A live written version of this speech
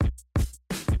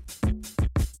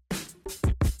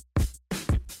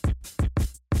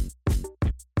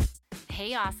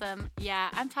Hey, awesome. Yeah,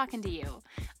 I'm talking to you.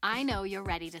 I know you're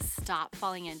ready to stop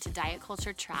falling into diet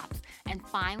culture traps and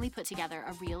finally put together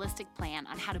a realistic plan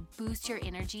on how to boost your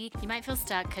energy. You might feel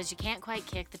stuck because you can't quite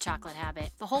kick the chocolate habit.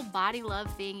 The whole body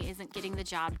love thing isn't getting the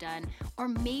job done. Or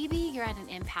maybe you're at an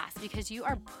impasse because you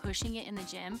are pushing it in the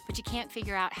gym, but you can't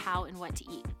figure out how and what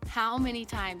to eat. How many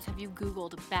times have you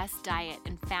Googled best diet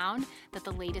and found that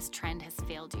the latest trend has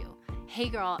failed you? Hey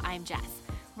girl, I'm Jess,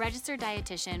 registered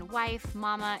dietitian, wife,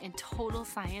 mama, and total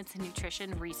science and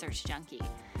nutrition research junkie.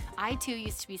 I too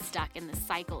used to be stuck in the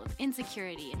cycle of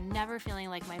insecurity and never feeling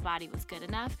like my body was good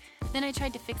enough. Then I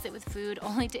tried to fix it with food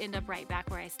only to end up right back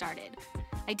where I started.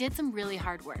 I did some really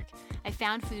hard work. I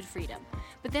found food freedom,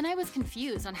 but then I was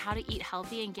confused on how to eat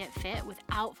healthy and get fit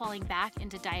without falling back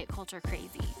into diet culture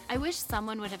crazy. I wish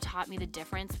someone would have taught me the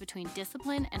difference between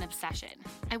discipline and obsession.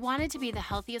 I wanted to be the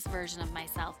healthiest version of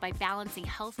myself by balancing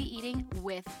healthy eating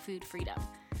with food freedom.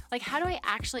 Like, how do I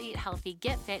actually eat healthy,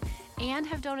 get fit, and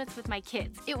have donuts with my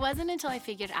kids? It wasn't until I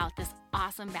figured out this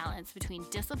awesome balance between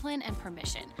discipline and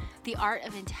permission, the art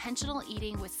of intentional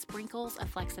eating with sprinkles of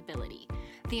flexibility.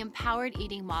 The empowered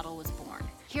eating model was born.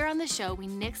 Here on the show, we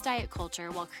nix diet culture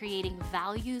while creating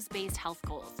values-based health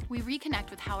goals. We reconnect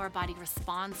with how our body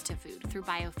responds to food through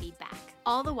biofeedback,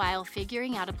 all the while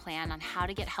figuring out a plan on how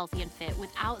to get healthy and fit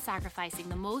without sacrificing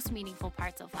the most meaningful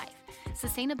parts of life.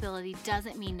 Sustainability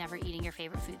doesn't mean never eating your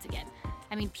favorite foods again.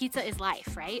 I mean, pizza is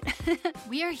life, right?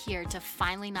 We are here to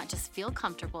finally not just feel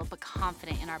comfortable, but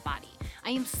confident in our body. I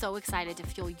am so excited to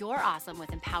fuel your awesome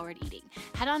with empowered eating.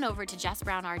 Head on over to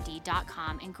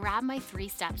jessbrownrd.com and grab my 3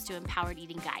 Steps to Empowered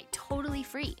Eating guide, totally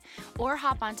free. Or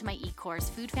hop onto my e-course,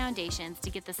 Food Foundations, to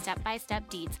get the step-by-step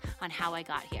deets on how I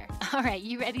got here. All right,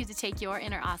 you ready to take your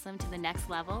inner awesome to the next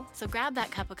level? So grab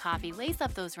that cup of coffee, lace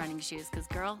up those running shoes, because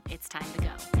girl, it's time to go.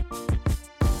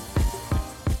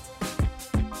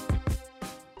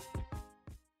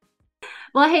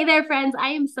 Well, hey there, friends.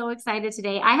 I am so excited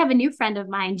today. I have a new friend of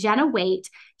mine, Jenna Waite.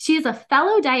 She is a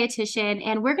fellow dietitian,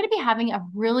 and we're going to be having a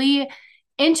really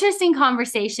interesting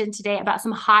conversation today about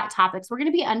some hot topics. We're going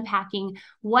to be unpacking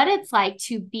what it's like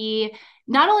to be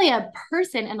not only a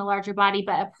person in a larger body,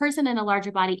 but a person in a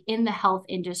larger body in the health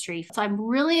industry. So I'm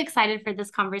really excited for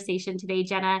this conversation today,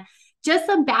 Jenna. Just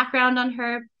some background on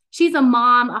her. She's a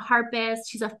mom, a harpist.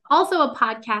 She's also a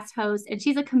podcast host, and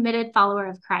she's a committed follower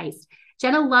of Christ.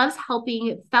 Jenna loves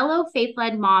helping fellow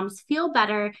faith-led moms feel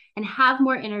better and have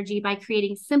more energy by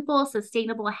creating simple,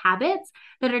 sustainable habits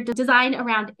that are designed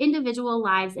around individual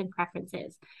lives and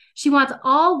preferences. She wants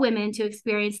all women to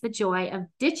experience the joy of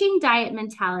ditching diet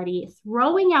mentality,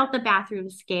 throwing out the bathroom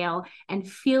scale, and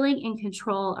feeling in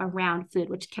control around food,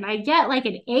 which can I get like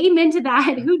an amen to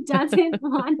that? Who doesn't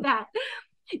want that?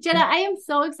 Jenna, I am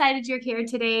so excited you're here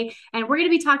today, and we're going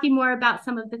to be talking more about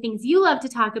some of the things you love to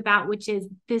talk about, which is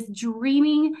this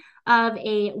dreaming of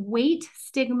a weight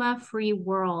stigma-free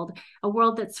world, a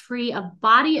world that's free of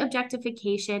body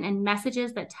objectification and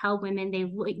messages that tell women they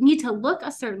need to look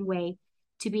a certain way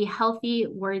to be healthy,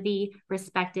 worthy,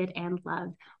 respected, and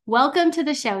loved. Welcome to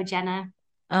the show, Jenna.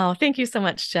 Oh, thank you so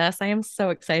much, Jess. I am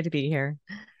so excited to be here.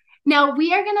 Now,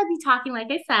 we are going to be talking,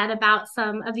 like I said, about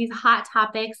some of these hot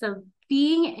topics of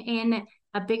being in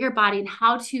a bigger body and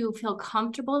how to feel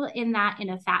comfortable in that in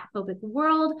a fat phobic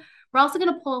world. We're also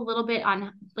going to pull a little bit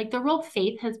on like the role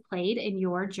faith has played in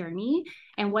your journey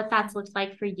and what that's looked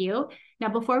like for you. Now,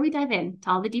 before we dive into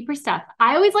all the deeper stuff,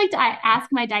 I always like to ask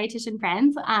my dietitian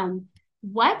friends,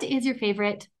 what is your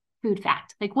favorite food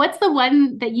fact? Like, what's the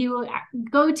one that you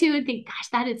go to and think, gosh,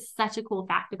 that is such a cool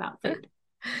fact about food?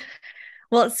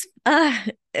 Well,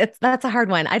 that's a hard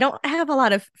one. I don't have a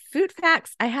lot of food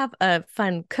facts. I have a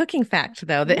fun cooking fact,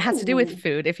 though, that has to do with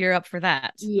food, if you're up for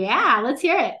that. Yeah, let's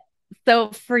hear it.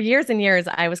 So for years and years,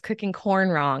 I was cooking corn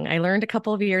wrong. I learned a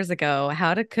couple of years ago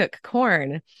how to cook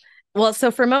corn. Well,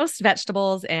 so for most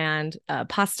vegetables and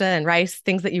pasta and rice,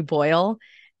 things that you boil,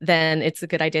 then it's a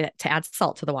good idea to add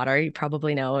salt to the water. You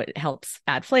probably know it helps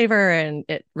add flavor and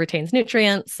it retains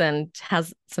nutrients and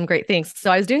has some great things.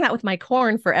 So I was doing that with my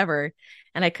corn forever.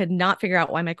 And I could not figure out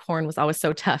why my corn was always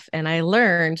so tough. And I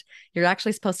learned you're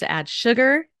actually supposed to add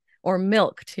sugar or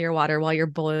milk to your water while you're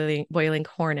boiling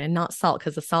corn and not salt,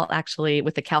 because the salt actually,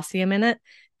 with the calcium in it,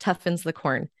 toughens the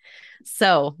corn.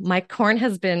 So my corn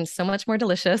has been so much more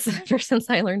delicious ever since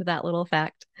I learned that little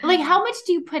fact. Like, how much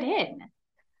do you put in?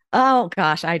 Oh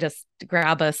gosh, I just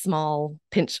grab a small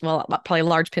pinch, well, probably a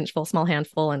large pinchful, small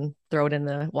handful, and throw it in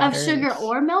the water. Of sugar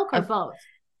or milk or both?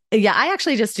 Yeah, I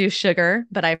actually just do sugar,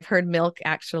 but I've heard milk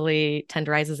actually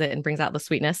tenderizes it and brings out the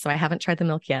sweetness. So I haven't tried the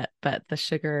milk yet, but the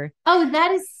sugar Oh,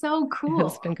 that is so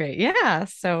has been cool. great. Yeah,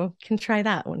 so can try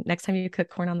that one next time you cook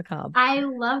corn on the cob. I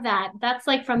love that. That's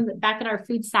like from back in our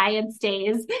food science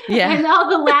days Yeah. and all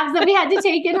the labs that we had to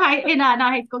take in not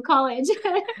high school, college.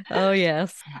 Oh,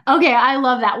 yes. Okay, I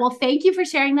love that. Well, thank you for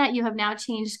sharing that. You have now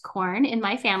changed corn in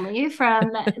my family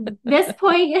from this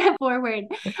point forward.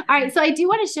 All right, so I do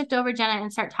want to shift over, Jenna,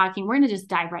 and start talking. We're going to just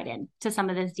dive right in to some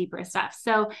of this deeper stuff.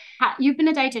 So, you've been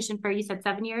a dietitian for, you said,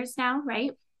 7 years now, right?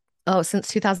 Oh, since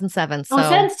 2007. Oh, So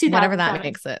since whatever that 2007.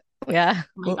 makes it. Yeah, Oh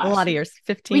my a gosh. lot of years,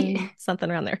 We 15, something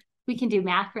around there. we can do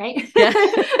math, right? Yeah.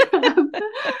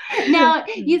 Now,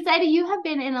 you said you have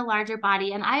been in a larger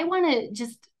body, and I want to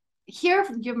just hear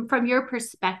from your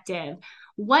perspective.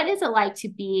 What is it like to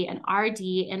be an RD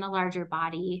in a larger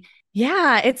body?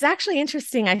 Yeah, it's actually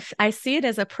interesting. I see it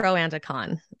as a pro and a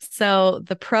con. So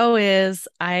the pro is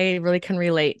I really can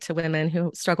relate to women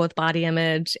who struggle with body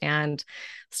image and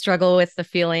struggle with the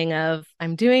feeling of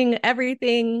I'm doing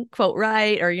everything, quote,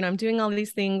 right, or I'm doing all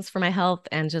these things for my health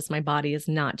and just my body is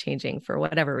not changing for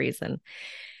whatever reason.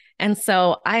 And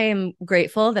so I am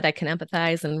grateful that I can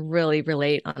empathize and really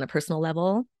relate on a personal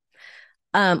level.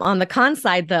 On the con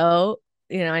side, though,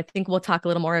 I think we'll talk a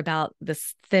little more about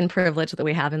this thin privilege that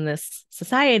we have in this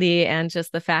society and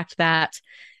just the fact that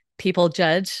people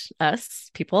judge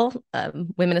us, people,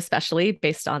 women especially,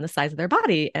 based on the size of their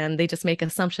body. And they just make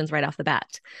assumptions right off the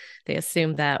bat. They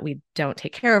assume that we don't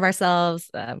take care of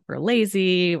ourselves, we're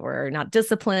lazy, we're not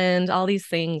disciplined, all these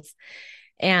things.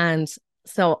 And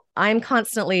so I'm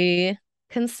constantly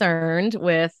concerned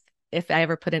with if I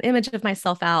ever put an image of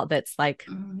myself out that's like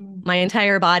Mhm. my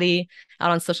entire body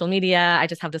out on social media, I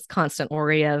just have this constant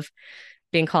worry of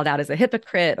being called out as a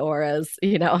hypocrite or as,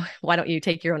 why don't you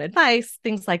take your own advice?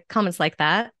 Things like comments like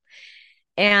that.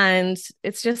 And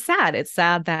it's just sad. It's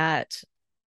sad that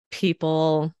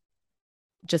people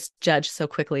just judge so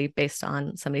quickly based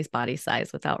on somebody's body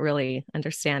size without really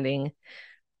understanding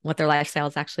what their lifestyle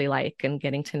is actually like and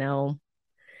getting to know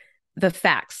the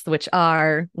facts, which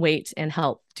are weight and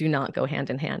health do not go hand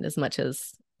in hand as much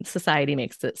as society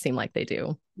makes it seem like they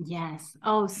do. Yes.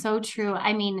 Oh, so true.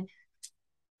 I mean,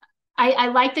 I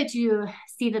like that you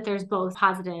see that there's both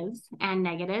positives and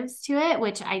negatives to it,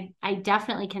 which I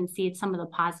definitely can see some of the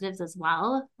positives as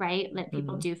well, right? That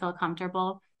people Mm-hmm. do feel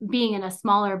comfortable. Being in a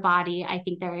smaller body, I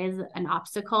think there is an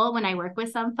obstacle when I work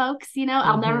with some folks.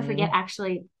 I'll never forget Mm-hmm.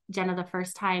 actually, Jenna, the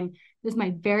first time, it was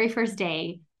my very first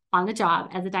day on the job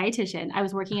as a dietitian. I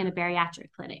was working in a bariatric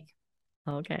clinic.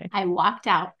 Okay. I walked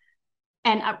out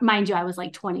and mind you, I was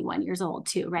like 21 years old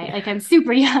too, right? Yeah. Like I'm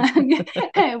super young.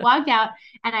 I walked out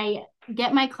and I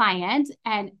get my client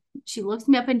and she looks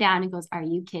me up and down and goes, "Are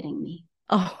you kidding me?"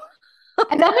 Oh.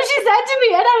 And that's what she said to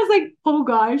me. And I was like, oh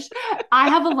gosh, I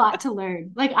have a lot to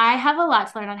learn. Like, I have a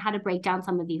lot to learn on how to break down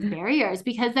some of these barriers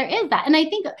because there is that. And I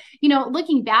think,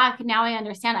 looking back, now I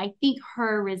understand. I think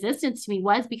her resistance to me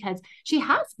was because she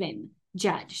has been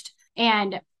judged.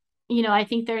 And, I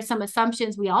think there's some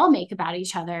assumptions we all make about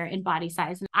each other in body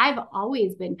size. And I've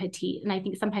always been petite. And I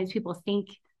think sometimes people think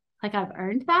like I've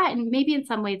earned that. And maybe in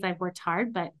some ways I've worked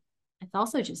hard, but it's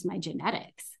also just my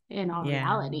genetics in all Yeah.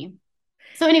 reality.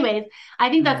 So, anyways, I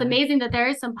think that's Yeah. amazing that there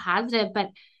is some positive, but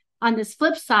on this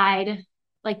flip side,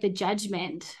 like the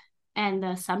judgment and the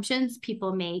assumptions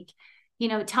people make,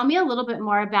 tell me a little bit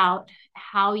more about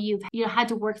how you've had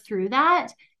to work through that,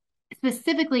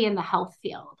 specifically in the health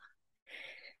field.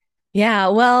 Yeah.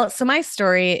 Well, so my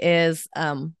story is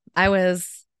I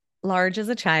was large as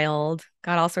a child,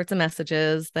 got all sorts of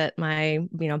messages that my,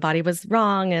 body was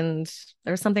wrong and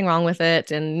there was something wrong with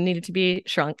it and needed to be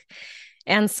shrunk.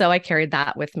 And so I carried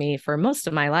that with me for most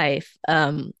of my life.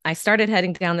 I started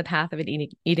heading down the path of an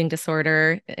eating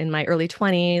disorder in my early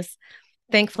 20s.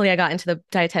 Thankfully, I got into the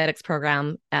dietetics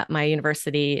program at my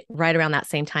university right around that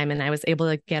same time, and I was able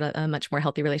to get a much more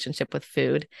healthy relationship with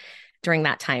food during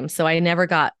that time. So I never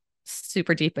got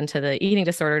super deep into the eating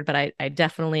disorder, but I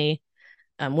definitely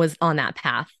was on that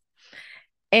path.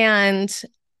 And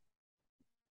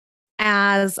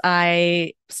as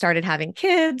I started having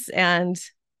kids and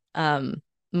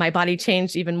my body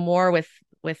changed even more with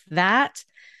that.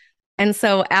 And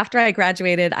so after I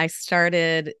graduated, I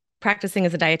started practicing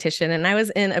as a dietitian and I was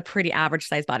in a pretty average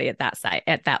size body at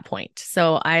that point.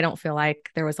 So I don't feel like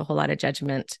there was a whole lot of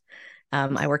judgment.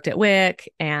 I worked at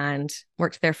WIC and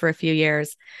worked there for a few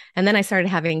years. And then I started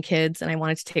having kids and I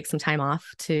wanted to take some time off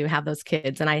to have those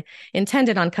kids. And I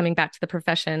intended on coming back to the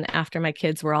profession after my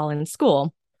kids were all in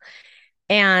school.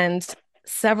 And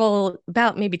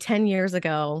about maybe 10 years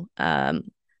ago,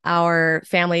 our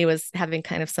family was having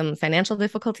kind of some financial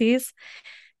difficulties.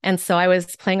 And so I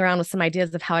was playing around with some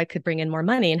ideas of how I could bring in more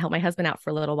money and help my husband out for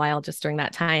a little while just during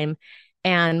that time.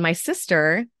 And my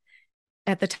sister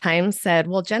at the time said,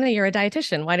 well, Jenna, you're a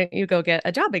dietitian. Why don't you go get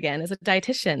a job again as a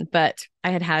dietitian? But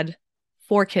I had had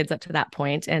 4 kids up to that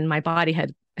point, and my body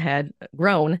had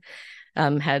grown,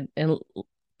 had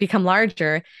become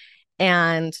larger.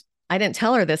 And I didn't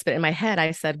tell her this, but in my head,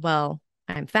 I said, well,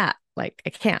 I'm fat. Like,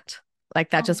 I can't. Like,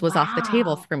 that Oh, just was off the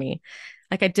table wow. for me.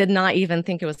 Like, I did not even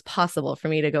think it was possible for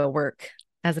me to go work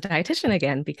as a dietitian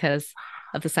again because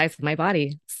of the size of my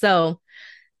body. So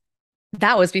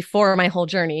that was before my whole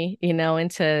journey,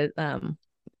 into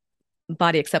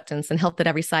body acceptance and health at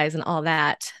every size and all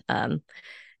that.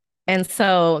 And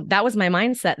so that was my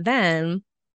mindset then.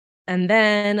 And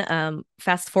then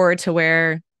fast forward to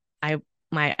where I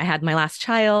had my last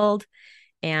child,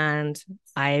 and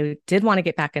I did want to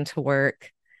get back into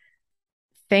work.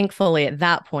 Thankfully, at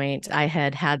that point, I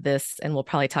had this, and we'll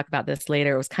probably talk about this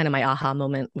later. It was kind of my aha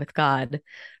moment with God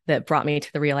that brought me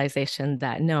to the realization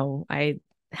that no, I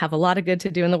have a lot of good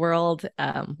to do in the world.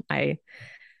 I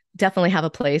definitely have a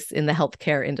place in the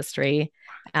healthcare industry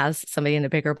as somebody in a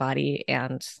bigger body.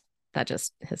 And that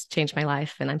just has changed my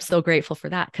life. And I'm so grateful for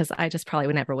that, because I just probably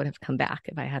would have come back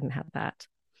if I hadn't had that.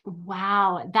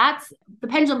 Wow, that's the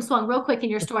pendulum swung real quick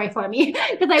in your story for me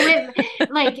because I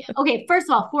went like, okay, first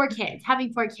of all, 4 kids,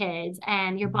 having 4 kids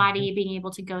and your body being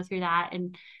able to go through that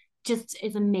and just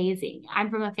is amazing. I'm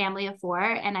from a family of 4,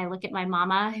 and I look at my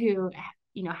mama who,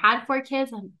 had 4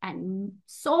 kids, and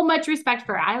so much respect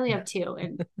for her. I only have 2,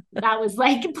 and that was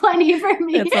like plenty for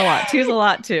me. It's a lot. 2's a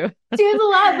lot too. 2's a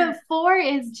lot, but 4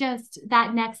 is just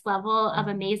that next level of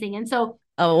amazing. And so,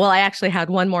 oh, well, I actually had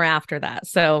one more after that.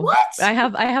 So what? I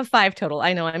have 5 total.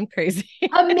 I know, I'm crazy.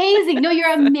 Amazing. No,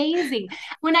 you're amazing.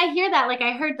 When I hear that, like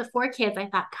I heard the 4 kids, I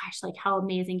thought, gosh, like how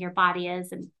amazing your body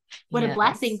is and what a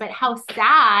blessing. Yes. But how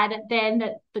sad then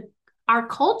that our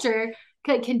culture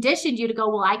conditioned you to go,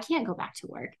 well, I can't go back to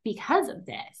work because of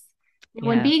this.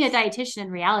 When being a Yes. dietitian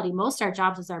in reality, most of our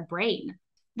jobs is our brain.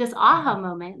 This aha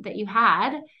moment that you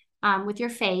had with your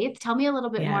faith, tell me a little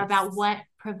bit more about Yes. what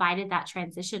provided that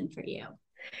transition for you.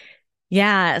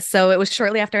 Yeah. So it was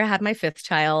shortly after I had my 5th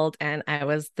child, and I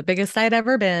was the biggest I'd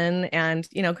ever been. And,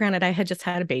 granted, I had just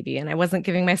had a baby and I wasn't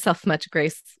giving myself much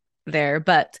grace there,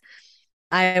 but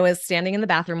I was standing in the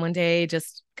bathroom one day,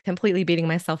 just completely beating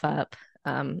myself up.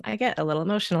 I get a little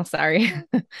emotional, sorry.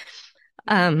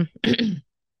 um,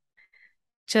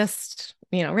 just,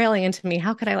 railing into me,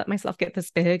 how could I let myself get this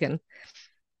big?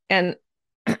 And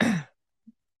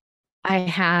I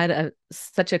had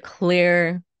such a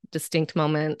clear, distinct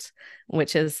moment,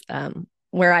 which is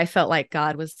where I felt like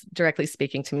God was directly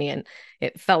speaking to me. And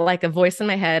it felt like a voice in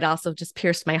my head also just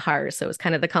pierced my heart. So it was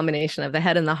kind of the combination of the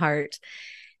head and the heart.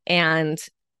 And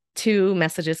 2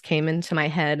 messages came into my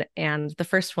head. And the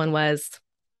first one was,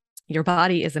 your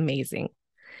body is amazing.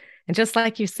 And just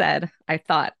like you said, I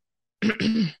thought,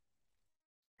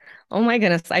 oh my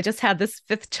goodness, I just had this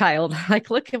 5th child. Like,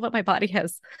 look at what my body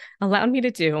has allowed me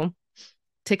to do,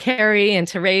 to carry and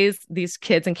to raise these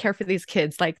kids and care for these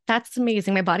kids. Like, that's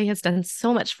amazing. My body has done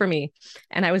so much for me.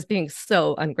 And I was being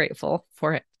so ungrateful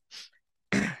for it.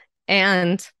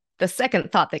 And the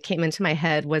second thought that came into my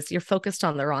head was, you're focused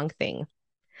on the wrong thing.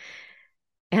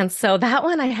 And so that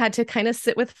one I had to kind of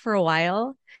sit with for a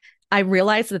while. I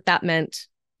realized that meant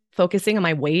focusing on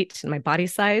my weight and my body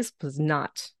size was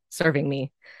not serving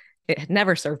me. It had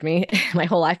never served me my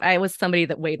whole life. I was somebody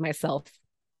that weighed myself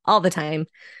all the time.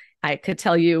 I could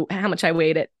tell you how much I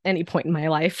weighed at any point in my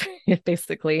life,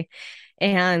 basically.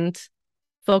 And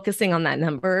focusing on that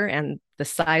number and the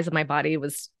size of my body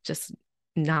was just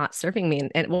not serving me,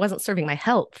 and it wasn't serving my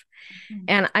health. Mm-hmm.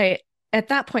 And at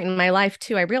that point in my life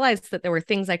too, I realized that there were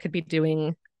things I could be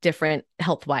doing different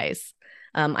health-wise.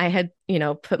 I had,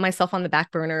 put myself on the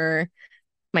back burner.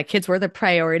 My kids were the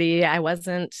priority. I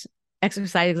wasn't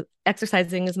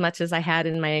exercising as much as I had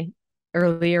in my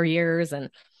earlier years, and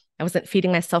I wasn't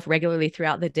feeding myself regularly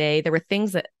throughout the day. There were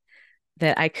things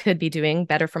that I could be doing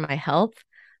better for my health,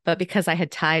 but because I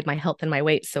had tied my health and my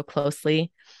weight so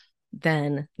closely,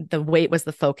 then the weight was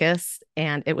the focus,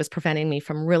 and it was preventing me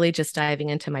from really just diving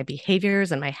into my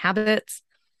behaviors and my habits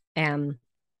and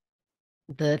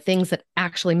the things that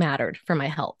actually mattered for my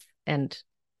health. And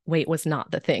weight was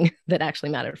not the thing that actually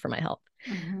mattered for my health.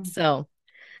 Mm-hmm. So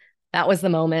that was the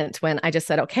moment when I just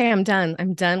said, okay, I'm done.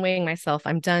 I'm done weighing myself.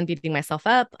 I'm done beating myself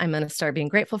up. I'm going to start being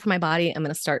grateful for my body. I'm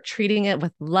going to start treating it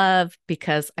with love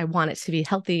because I want it to be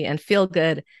healthy and feel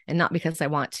good, and not because I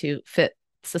want to fit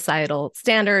societal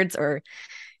standards or,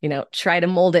 try to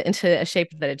mold it into a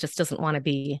shape that it just doesn't want to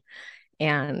be.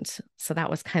 And so that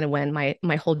was kind of when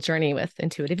my whole journey with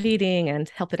intuitive eating and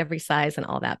health at every size and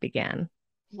all that began.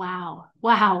 Wow.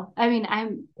 Wow. I mean,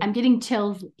 I'm getting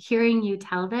chills hearing you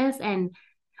tell this. And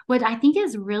what I think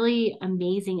is really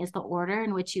amazing is the order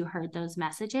in which you heard those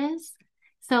messages.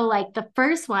 So like the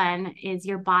first one is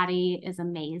your body is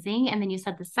amazing. And then you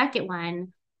said the second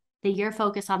one, that you're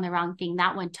focused on the wrong thing.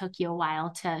 That one took you a while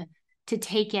to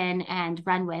take in and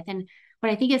run with. And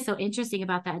what I think is so interesting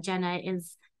about that, Jenna,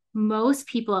 is most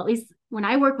people, at least when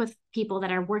I work with people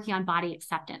that are working on body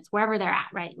acceptance, wherever they're at,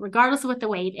 right? Regardless of what the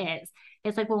weight is,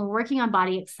 it's like when we're working on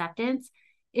body acceptance,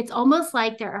 it's almost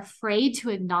like they're afraid to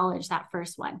acknowledge that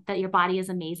first one, that your body is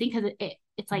amazing, because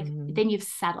it's like then you've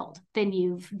settled, then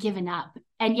you've given up.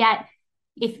 And yet,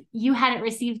 if you hadn't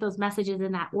received those messages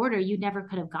in that order, you never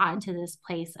could have gotten to this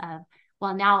place of,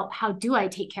 well, now how do I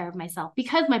take care of myself?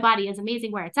 Because my body is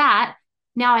amazing where it's at.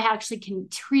 Now I actually can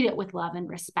treat it with love and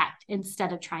respect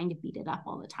instead of trying to beat it up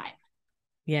all the time.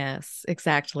 Yes,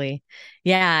 exactly.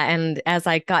 Yeah. And as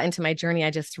I got into my journey,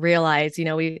 I just realized,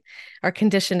 we are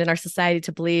conditioned in our society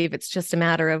to believe it's just a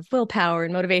matter of willpower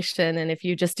and motivation. And if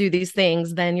you just do these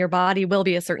things, then your body will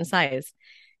be a certain size.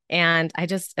 And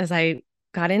as I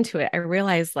got into it, I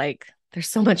realized like there's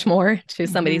so much more to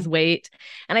somebody's weight.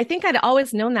 And I think I'd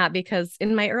always known that because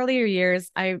in my earlier years,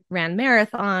 I ran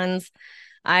marathons.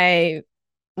 I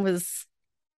was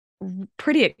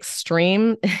pretty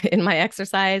extreme in my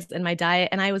exercise and my diet.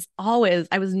 And I was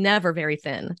never very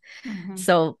thin.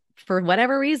 So for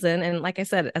whatever reason, and like I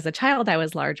said, as a child, I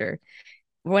was larger.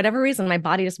 For whatever reason, my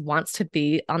body just wants to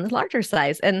be on the larger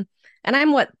size. And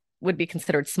I'm what would be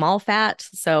considered small fat.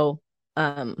 So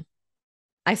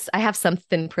I have some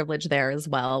thin privilege there as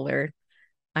well, where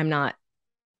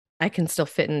I can still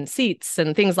fit in seats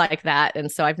and things like that.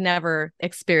 And so I've never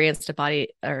experienced a body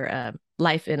or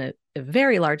life in a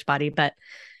very large body, but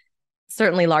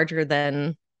certainly larger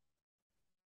than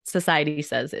society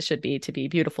says it should be to be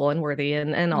beautiful and worthy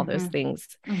and all those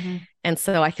things. And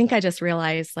so I think I just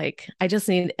realized like, I just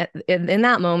need, in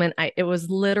that moment, it was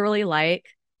literally like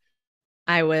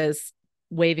I was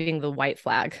waving the white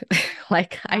flag.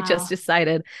 Like wow. I just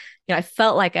decided, I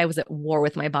felt like I was at war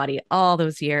with my body all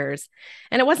those years.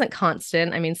 And it wasn't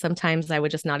constant. I mean, sometimes I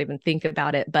would just not even think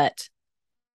about it, but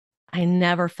I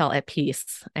never felt at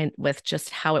peace with just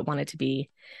how it wanted to be.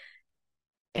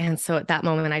 And so at that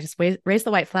moment, I just raised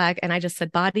the white flag and I just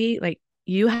said, body, like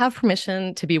you have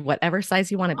permission to be whatever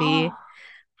size you want to be.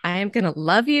 I am going to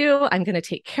love you. I'm going to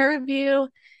take care of you.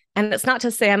 And it's not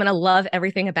to say I'm going to love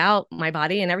everything about my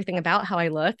body and everything about how I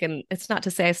look. And it's not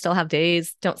to say I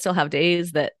don't still have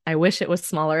days that I wish it was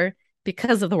smaller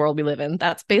because of the world we live in.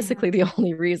 That's basically the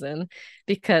only reason,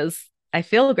 because I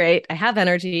feel great. I have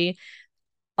energy,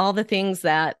 all the things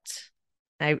that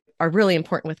are really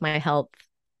important with my health,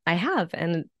 I have.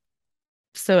 And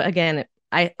so again,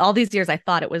 all these years, I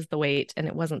thought it was the weight, and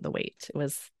it wasn't the weight. It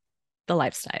was the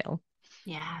lifestyle.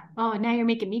 Yeah. Oh, now you're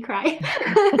making me cry.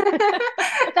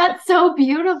 That's so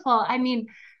beautiful. I mean,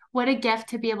 what a gift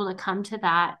to be able to come to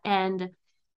that and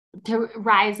to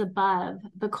rise above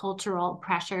the cultural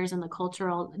pressures and the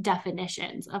cultural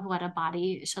definitions of what a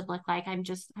body should look like. I'm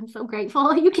so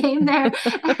grateful you came there.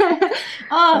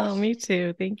 Oh, me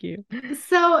too. Thank you.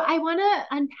 So I want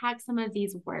to unpack some of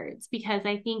these words because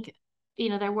I think,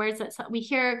 they're words that we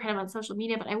hear kind of on social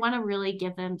media, but I want to really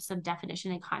give them some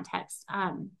definition and context.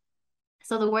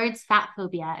 So the words fat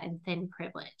phobia and thin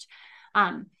privilege.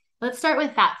 Let's start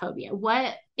with fat phobia.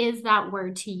 What is that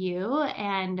word to you,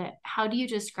 and how do you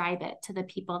describe it to the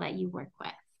people that you work with?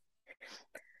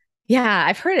 Yeah,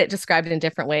 I've heard it described in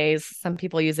different ways. Some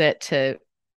people use it to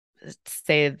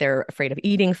say they're afraid of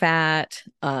eating fat.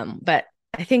 But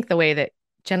I think the way that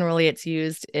generally it's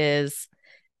used is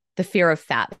the fear of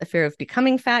fat, the fear of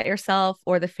becoming fat yourself,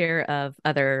 or the fear of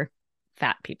other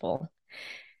fat people.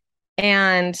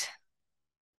 And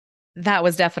that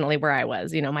was definitely where I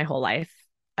was, my whole life.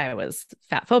 I was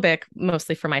fat phobic,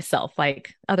 mostly for myself.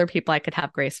 Like other people I could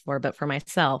have grace for, but for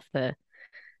myself, the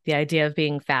idea of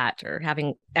being fat or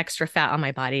having extra fat on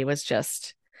my body was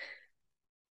just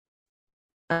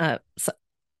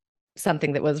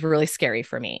something that was really scary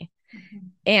for me.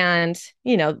 And,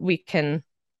 we can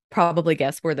probably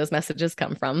guess where those messages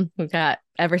come from. We've got,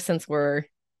 ever since we're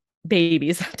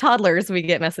babies, toddlers, we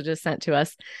get messages sent to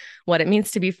us, what it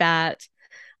means to be fat,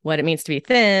 what it means to be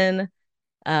thin.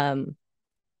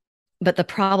 But the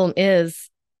problem is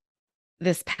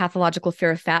this pathological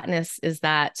fear of fatness is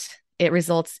that it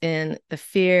results in the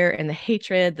fear and the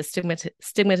hatred, the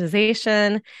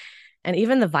stigmatization, and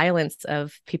even the violence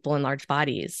of people in large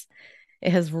bodies.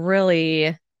 It has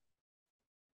really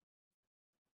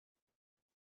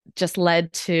just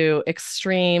led to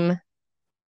extreme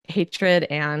hatred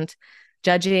and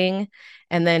judging.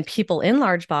 And then people in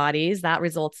large bodies, that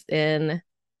results in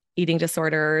eating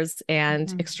disorders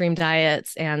and extreme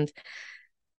diets and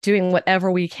doing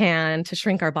whatever we can to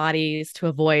shrink our bodies to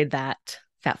avoid that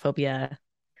fat phobia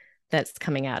that's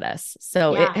coming at us.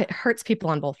 So it hurts people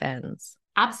on both ends.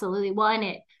 Absolutely. Well,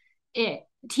 and it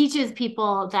teaches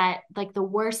people that like the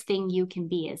worst thing you can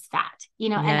be is fat,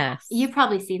 Yes. And you've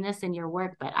probably seen this in your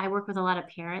work, but I work with a lot of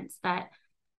parents that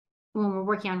when we're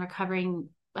working on recovering,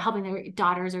 helping their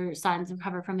daughters or sons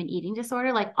recover from an eating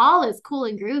disorder, like all is cool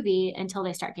and groovy until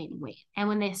they start gaining weight. And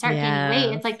when they start gaining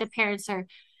weight, it's like the parents are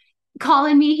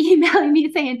calling me, emailing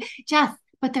me saying, Jess,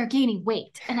 but they're gaining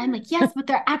weight. And I'm like, yes, but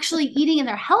they're actually eating and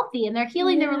they're healthy and they're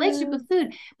healing their relationship with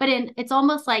food. But it's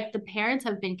almost like the parents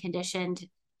have been conditioned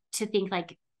to think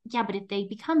like, yeah, but if they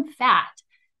become fat,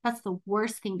 that's the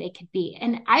worst thing they could be.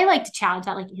 And I like to challenge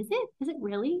that. Like, is it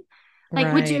really?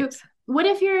 Like, would you, what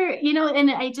if you're,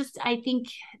 and I think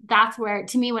that's where,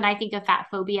 to me, when I think of fat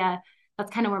phobia,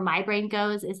 that's kind of where my brain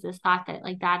goes, is this thought that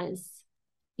like, that is,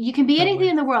 you can be anything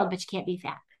in the world, but you can't be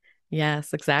fat.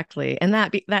 Yes, exactly. And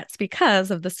that's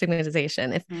because of the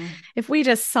stigmatization. If we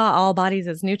just saw all bodies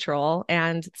as neutral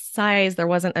and size, there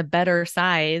wasn't a better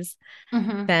size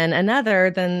than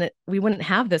another, then we wouldn't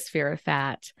have this fear of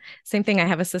fat. Same thing. I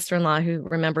have a sister-in-law who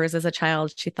remembers as a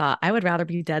child, she thought, I would rather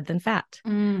be dead than fat.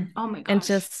 Oh my gosh.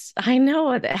 And I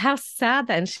know how sad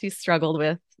that, and she struggled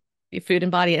with food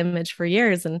and body image for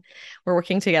years, and we're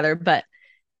working together, but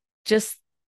just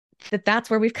that's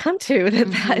where we've come to,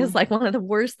 that is like one of the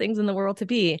worst things in the world to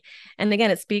be. And again,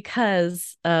 it's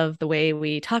because of the way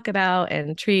we talk about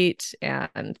and treat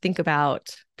and think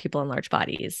about people in large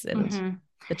bodies and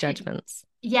the judgments.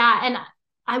 Yeah. And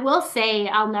I will say,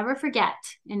 I'll never forget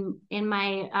in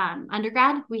my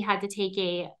undergrad, we had to take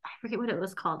I forget what it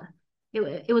was called.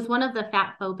 It was one of the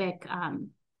fat phobic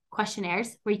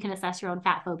questionnaires where you can assess your own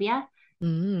fat phobia.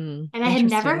 And I had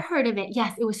never heard of it.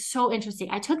 Yes, it was so interesting.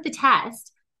 I took the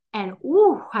test. And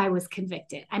I was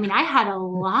convicted. I mean, I had a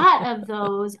lot of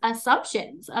those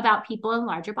assumptions about people in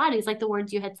larger bodies, like the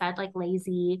words you had said, like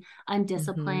lazy,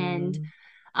 undisciplined.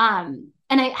 And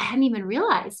I hadn't even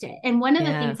realized it. And one of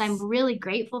the things I'm really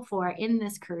grateful for in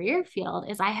this career field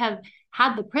is I have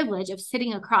had the privilege of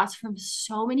sitting across from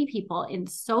so many people in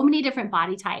so many different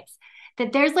body types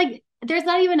that there's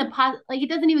not even it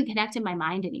doesn't even connect in my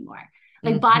mind anymore.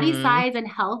 Like body size and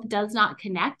health does not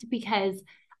connect, because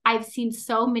I've seen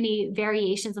so many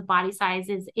variations of body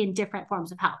sizes in different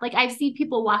forms of health. Like I've seen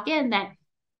people walk in that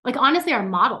like honestly are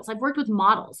models. I've worked with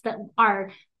models that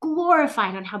are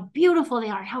glorified on how beautiful they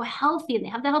are, how healthy, and they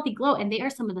have the healthy glow. And they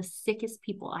are some of the sickest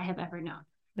people I have ever known.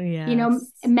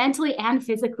 Mentally and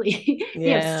physically. They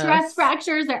have stress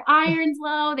fractures, their iron's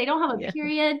low, they don't have a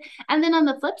period. And then on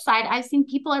the flip side, I've seen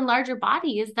people in larger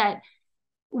bodies that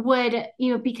would,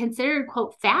 be considered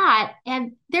quote fat,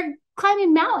 and they're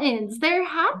climbing mountains, they're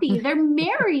happy, they're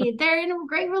married, they're in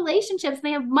great relationships,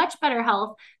 they have much better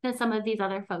health than some of these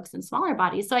other folks in smaller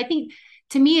bodies. So I think,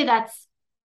 to me, that's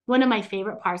one of my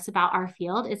favorite parts about our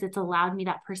field, is it's allowed me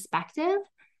that perspective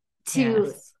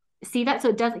to see that. So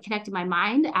it doesn't connect in my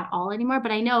mind at all anymore.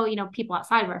 But I know, people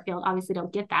outside of our field obviously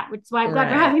don't get that, which is why I'm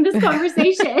glad we're having this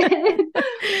conversation.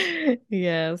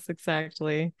 Yes,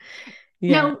 exactly.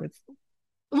 Yeah.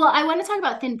 Well, I want to talk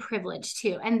about thin privilege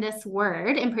too, and this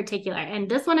word in particular. And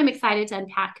this one I'm excited to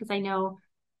unpack, because I know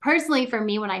personally for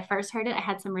me, when I first heard it, I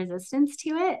had some resistance to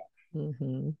it.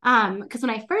 Because when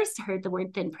I first heard the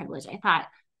word thin privilege, I thought,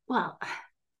 well,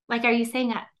 like, are you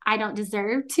saying I don't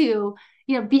deserve to,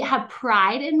 have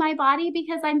pride in my body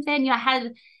because I'm thin? I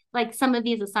had like some of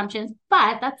these assumptions,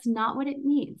 but that's not what it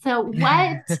means. So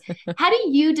how do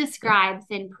you describe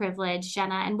thin privilege,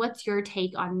 Jenna? And what's your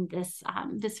take on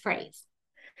this phrase?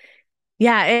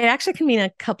 Yeah, it actually can mean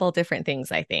a couple different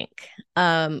things, I think.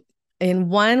 In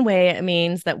one way, it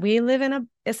means that we live in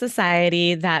a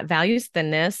society that values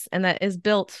thinness and that is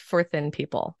built for thin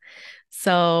people.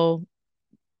 So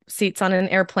seats on an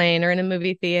airplane or in a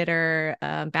movie theater,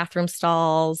 bathroom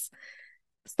stalls,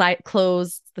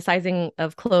 clothes, the sizing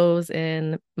of clothes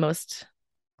in most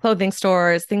clothing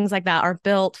stores, things like that are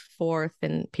built for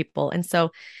thin people. And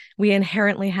so we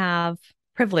inherently have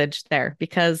privilege there,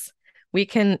 because we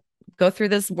can go through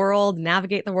this world,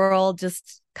 navigate the world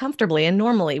just comfortably and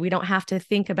normally. We don't have to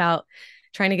think about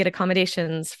trying to get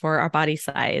accommodations for our body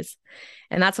size.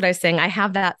 And that's what I was saying. I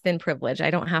have that thin privilege.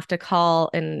 I don't have to call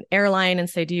an airline and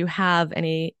say, do you have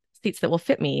any seats that will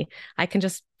fit me? I can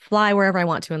just fly wherever I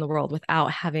want to in the world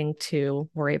without having to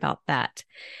worry about that.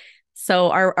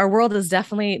 So our world is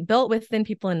definitely built with thin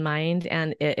people in mind,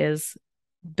 and it is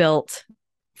built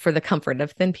for the comfort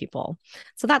of thin people.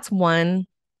 So that's one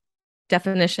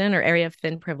definition or area of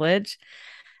thin privilege.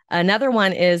 Another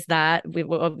one is that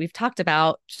what we've talked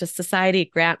about, just society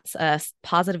grants us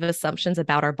positive assumptions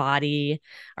about our body,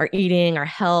 our eating, our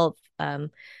health,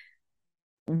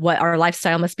 what our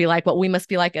lifestyle must be like, what we must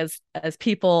be like as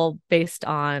people based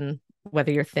on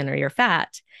whether you're thin or you're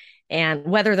fat, and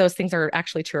whether those things are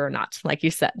actually true or not. Like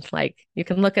you said, like you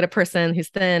can look at a person who's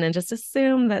thin and just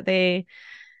assume that they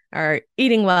are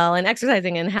eating well and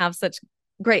exercising and have such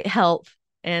great health.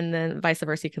 And then vice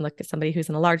versa, you can look at somebody who's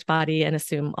in a large body and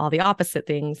assume all the opposite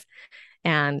things.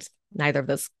 And neither of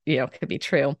those, could be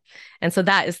true. And so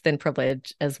that is thin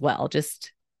privilege as well.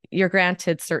 Just you're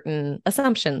granted certain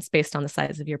assumptions based on the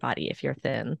size of your body if you're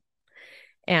thin.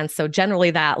 And so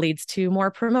generally that leads to more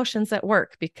promotions at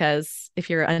work, because if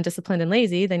you're undisciplined and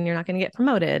lazy, then you're not going to get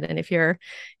promoted. And if you're,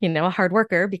 a hard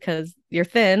worker because you're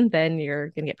thin, then you're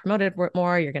going to get promoted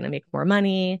more, you're going to make more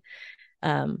money.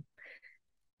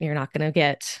 You're not going to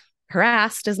get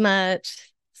harassed as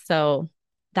much. So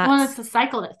it's a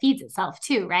cycle that feeds itself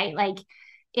too, right? Like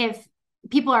if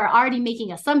people are already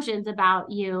making assumptions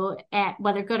about you, and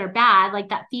whether good or bad, like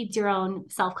that feeds your own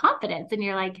self-confidence. And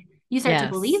you're like, you start to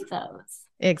believe those.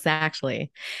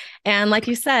 Exactly. And like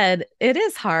you said, it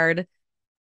is hard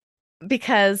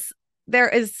because there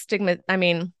is stigma. I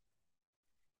mean,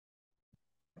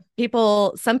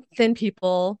 some thin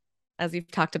people, as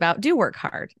you've talked about, do work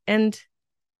hard and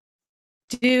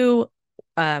do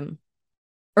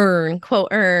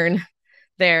earn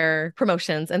their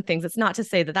promotions and things. It's not to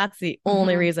say that that's the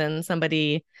only reason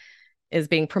somebody is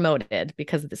being promoted,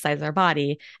 because of the size of their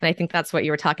body. And I think that's what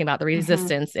you were talking about, the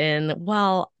resistance in,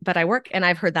 well, but I work, and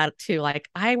I've heard that too. Like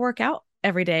I work out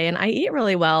every day and I eat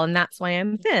really well, and that's why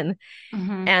I'm thin.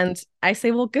 And I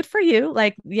say, well, good for you.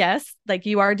 Like, yes, like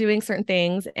you are doing certain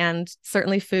things, and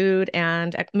certainly food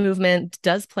and movement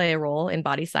does play a role in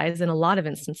body size in a lot of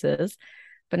instances,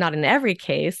 but not in every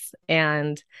case.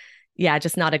 And yeah,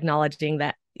 just not acknowledging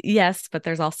that, yes, but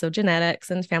there's also genetics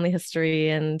and family history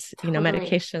and,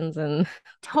 medications and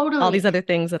all these other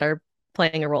things that are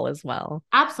playing a role as well.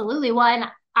 Absolutely. Well, and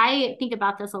I think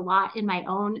about this a lot in my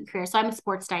own career. So I'm a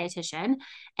sports dietitian.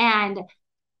 And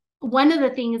one of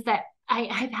the things that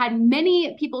I've had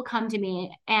many people come to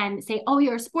me and say, oh,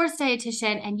 you're a sports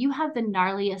dietitian and you have the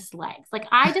gnarliest legs. Like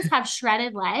I just have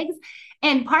shredded legs.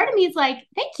 And part of me is like,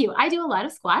 thank you. I do a lot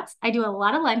of squats. I do a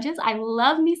lot of lunges. I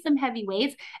love me some heavy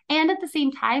weights. And at the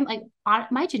same time, like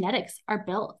my genetics are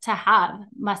built to have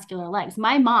muscular legs.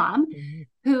 My mom,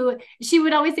 who she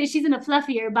would always say she's in a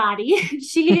fluffier body.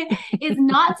 She is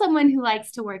not someone who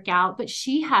likes to work out, but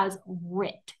she has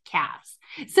ripped calves.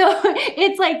 So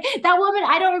it's like that woman,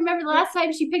 I don't remember the last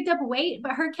time she picked up a weight,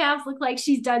 but her calves look like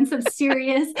she's done some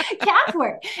serious calf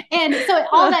work. And so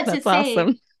all that to say,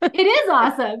 awesome. It is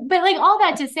awesome. But like all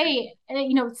that to say,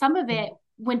 some of it,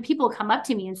 when people come up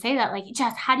to me and say that, like,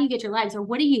 Jess, how do you get your legs? Or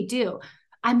what do you do?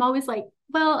 I'm always like,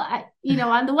 well,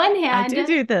 on the one hand, I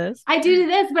do this,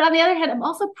 but on the other hand, I'm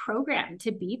also programmed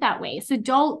to be that way. So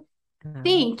don't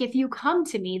think if you come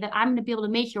to me that I'm going to be able to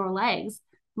make your legs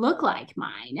look like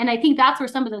mine. And I think that's where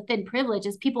some of the thin privilege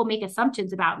is. People make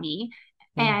assumptions about me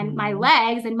and my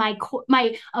legs and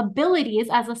my abilities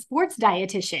as a sports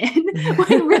dietitian.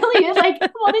 When really is like,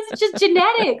 well, this is just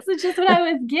genetics. It's just what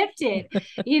I was gifted,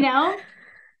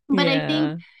 But I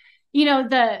think,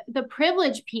 the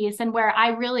privilege piece, and where I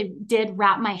really did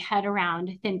wrap my head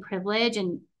around thin privilege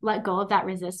and let go of that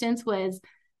resistance, was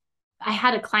I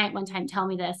had a client one time tell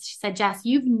me this. She said, Jess,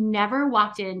 you've never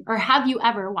walked in, or have you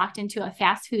ever walked into a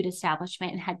fast food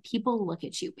establishment and had people look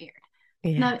at you weird?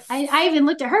 Yes. I even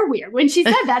looked at her weird when she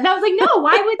said that. And I was like, no,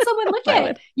 why would someone look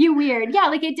at you weird? Yeah,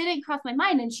 like it didn't cross my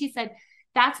mind. And she said,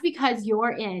 that's because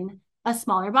you're in a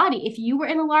smaller body. If you were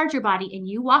in a larger body and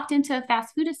you walked into a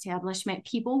fast food establishment,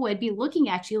 people would be looking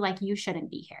at you like you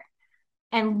shouldn't be here,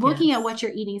 and looking at what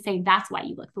you're eating, saying that's why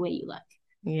you look the way you look.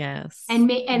 Yes. And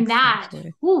that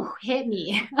hit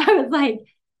me. I was like,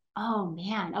 oh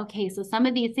man, okay. So some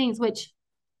of these things, which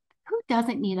who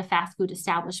doesn't need a fast food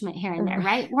establishment here and there,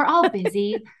 right? We're all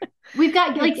busy. We've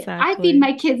got I feed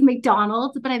my kids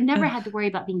McDonald's, but I've never had to worry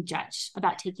about being judged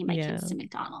about taking my kids to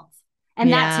McDonald's.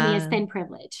 And that to me is thin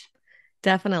privilege.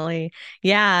 Definitely.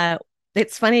 Yeah.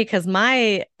 It's funny because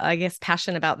my, I guess,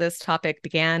 passion about this topic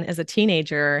began as a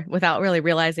teenager without really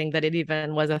realizing that it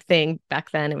even was a thing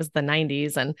back then. It was the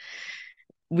 90s, and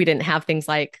we didn't have things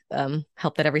like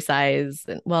Help at Every Size.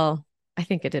 And, well, I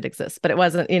think it did exist, but it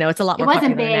wasn't, it's a lot more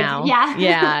popular big now.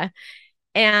 Yeah.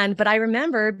 Yeah. But I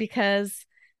remember because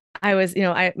I was,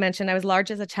 I mentioned I was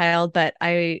large as a child, but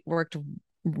I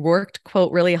worked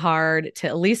quote really hard to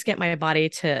at least get my body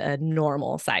to a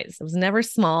normal size. It was never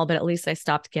small, but at least I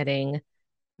stopped getting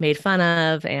made fun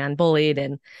of and bullied.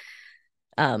 And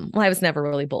well, I was never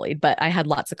really bullied, but I had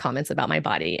lots of comments about my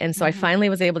body. And so I Mhm. finally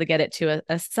was able to get it to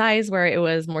a size where it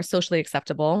was more socially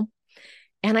acceptable.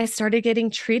 And I started getting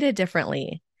treated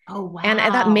differently. Oh, And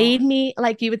that made wow. me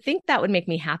like, you would think that would make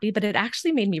me happy, but it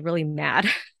actually made me really mad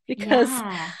because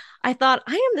Yeah. I thought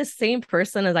I am the same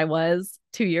person as I was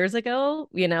 2 years ago.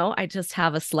 I just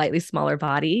have a slightly smaller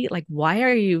body. Like, why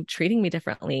are you treating me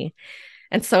differently?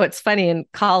 And so it's funny, in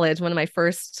college, one of my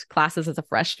first classes as a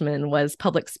freshman was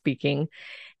public speaking,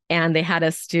 and they had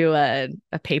us do a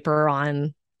paper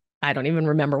on, I don't even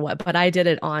remember what, but I did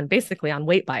it on basically on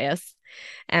weight bias.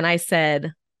 And I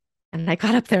said, and I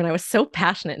got up there and I was so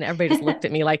passionate, and everybody just looked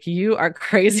at me like, you are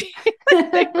crazy.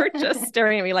 They were just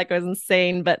staring at me like I was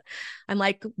insane. But I'm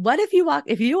like, what if you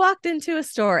walked into a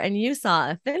store and you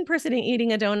saw a thin person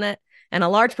eating a donut and a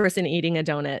large person eating a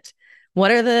donut?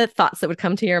 What are the thoughts that would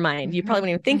come to your mind? You probably Mhm. wouldn't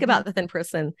even think about Mhm. the thin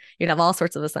person. You'd have all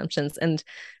sorts of assumptions. And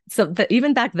so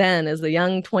even back then, as a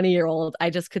young 20-year-old, I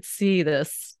just could see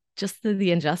this, just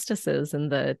the injustices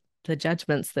and the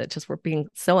judgments that just were being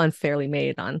so unfairly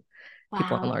made on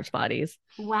people in Wow. large bodies.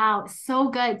 Wow. So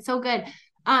good. So good.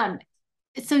 Um,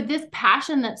 so this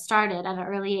passion that started at an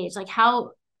early age, like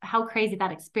how crazy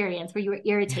that experience where you were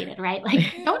irritated, right?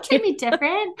 Like, don't treat me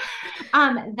different.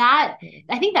 That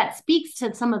I think that speaks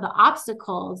to some of the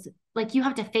obstacles like you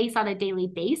have to face on a daily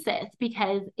basis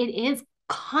because it is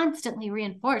constantly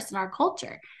reinforced in our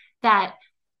culture that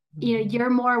you're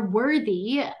more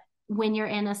worthy when you're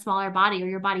in a smaller body or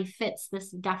your body fits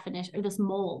this definition or this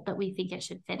mold that we think it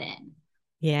should fit in.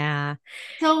 Yeah.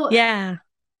 So Yeah.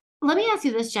 let me ask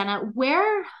you this, Jenna.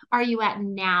 Where are you at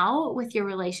now with your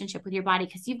relationship with your body?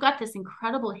 Because you've got this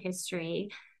incredible history.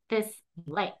 This,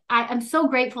 like, I'm so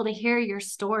grateful to hear your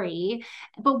story.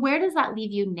 But where does that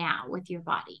leave you now with your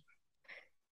body?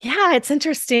 Yeah, it's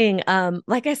interesting.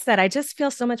 Like I said, I just feel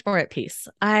so much more at peace.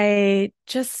 I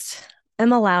just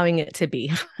am allowing it to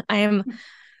be. I am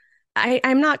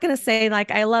I'm not going to say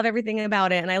like I love everything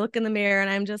about it and I look in the mirror and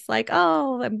I'm just like,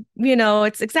 "Oh,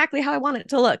 it's exactly how I want it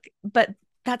to look." But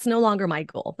that's no longer my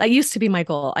goal. That used to be my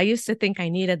goal. I used to think I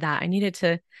needed that. I needed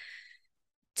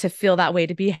to feel that way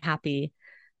to be happy.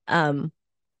 Um,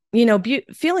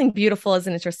 feeling beautiful is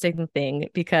an interesting thing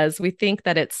because we think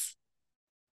that it's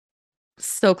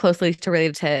so closely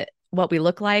related to what we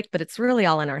look like, but it's really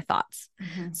all in our thoughts.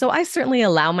 Mhm. So I certainly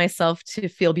allow myself to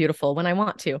feel beautiful when I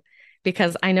want to,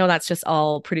 because I know that's just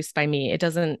all produced by me. It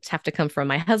doesn't have to come from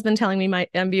my husband telling me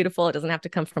I'm beautiful. It doesn't have to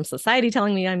come from society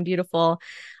telling me I'm beautiful.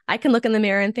 I can look in the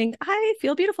mirror and think, I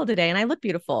feel beautiful today and I look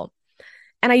beautiful.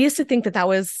 And I used to think that that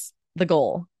was the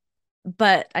goal,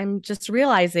 but I'm just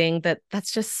realizing that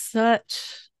that's just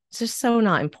so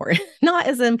not important, not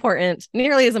as important,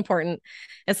 nearly as important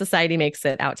as society makes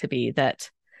it out to be, that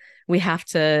we have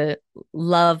to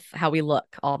love how we look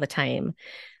all the time.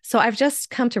 So I've just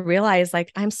come to realize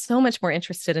like I'm so much more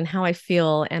interested in how I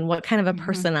feel and what kind of a Mhm.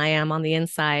 person I am on the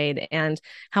inside and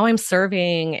how I'm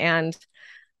serving. And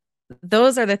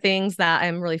those are the things that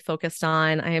I'm really focused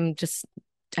on.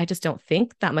 I just don't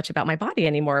think that much about my body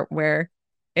anymore, where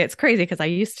it's crazy because I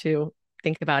used to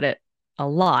think about it a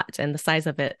lot and the size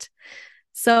of it.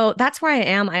 So that's where I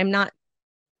am. I'm not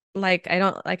like, I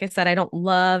don't, like I said, I don't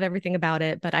love everything about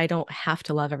it, but I don't have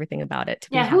to love everything about it to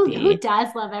be Yeah, who happy. does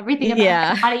love everything about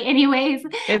Yeah, their body anyways?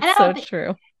 And it's so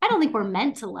true. I don't think we're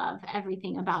meant to love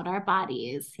everything about our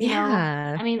bodies.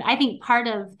 Yeah. I mean, I think part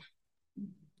of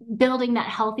building that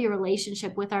healthy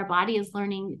relationship with our body is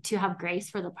learning to have grace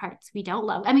for the parts we don't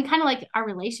love. I mean, kind of like our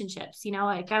relationships,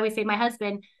 like I always say, my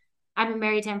husband, I've been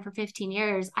married to him for 15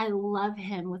 years. I love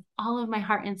him with all of my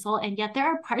heart and soul. And yet there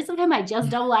are parts of him I just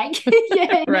don't like,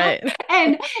 Right.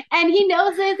 and, and he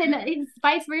knows this and it's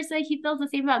vice versa. He feels the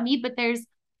same about me, but there's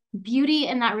beauty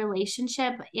in that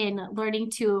relationship in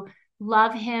learning to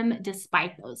love him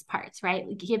despite those parts, right?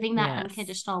 Giving that Yes.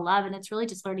 unconditional love. And it's really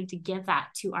just learning to give that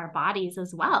to our bodies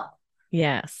as well.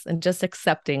 Yes. And just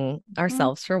accepting Mhm.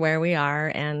 ourselves for where we are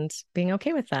and being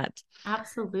okay with that.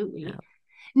 Absolutely. Yeah.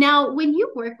 Now, when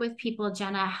you work with people,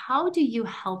 Jenna, how do you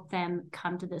help them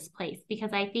come to this place?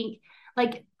 Because I think,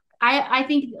 like, I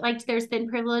think like there's thin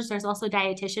privilege, there's also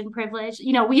dietitian privilege.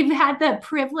 We've had the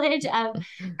privilege of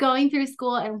going through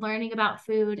school and learning about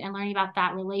food and learning about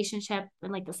that relationship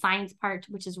and like the science part,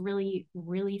 which is really,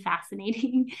 really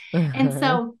fascinating. And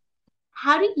so,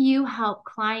 how do you help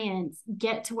clients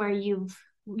get to where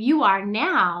you are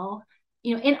now,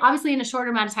 in obviously in a shorter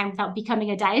amount of time without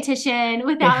becoming a dietitian,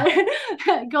 Yeah.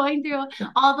 without going through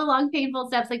all the long painful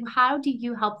steps? Like, how do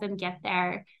you help them get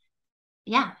there?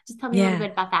 Yeah, just tell me a little Yeah.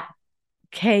 bit about that.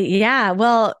 Okay. Yeah.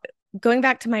 Well, going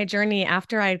back to my journey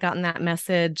after I had gotten that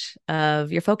message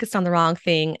of you're focused on the wrong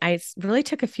thing, really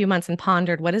took a few months and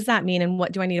pondered, what does that mean? And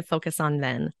what do I need to focus on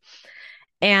then?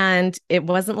 And it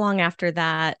wasn't long after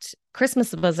that,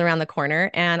 Christmas was around the corner,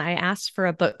 and I asked for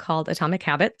a book called Atomic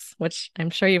Habits, which I'm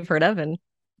sure you've heard of. And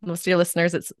most of your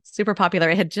listeners, it's super popular.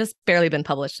 It had just barely been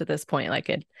published at this point. Like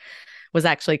it was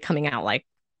actually coming out, like,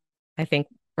 I think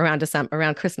around December,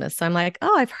 around Christmas. So I'm like,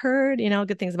 oh, I've heard,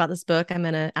 good things about this book. I'm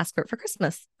going to ask for it for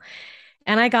Christmas.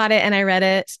 And I got it and I read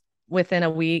it within a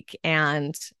week.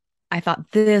 And I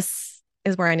thought, this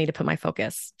is where I need to put my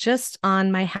focus, just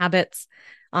on my habits,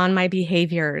 on my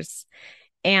behaviors.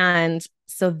 And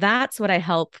so that's what I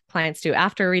help clients do.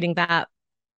 After reading that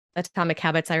Atomic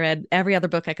Habits, I read every other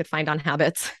book I could find on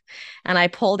habits. And I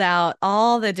pulled out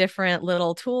all the different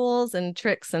little tools and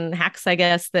tricks and hacks, I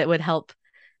guess, that would help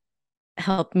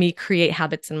me create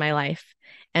habits in my life.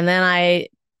 And then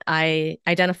I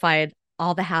identified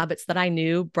all the habits that I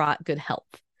knew brought good health.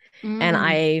 And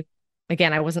I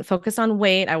wasn't focused on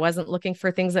weight. I wasn't looking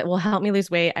for things that will help me lose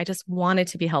weight. I just wanted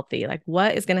to be healthy. Like,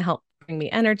 what is going to help bring me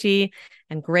energy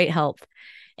and great health?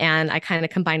 And I kind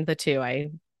of combined the two.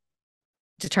 I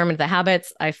determined the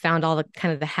habits. I found all the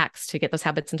kind of the hacks to get those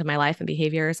habits into my life and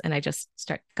behaviors. And I just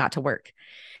got to work.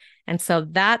 And so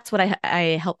that's what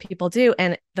I help people do.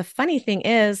 And the funny thing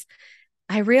is,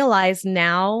 I realize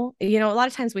now, a lot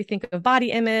of times we think of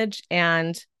body image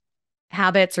and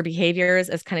habits or behaviors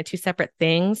as kind of two separate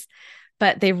things,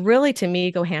 but they really, to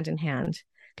me, go hand in hand,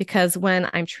 because when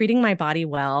I'm treating my body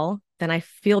well, then I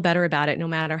feel better about it no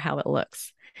matter how it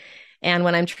looks. And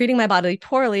when I'm treating my body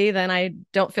poorly, then I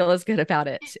don't feel as good about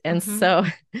it. And so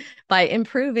by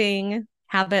improving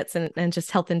habits and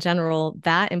just health in general,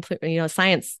 that,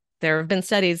 science, there have been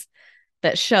studies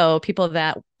that show people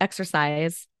that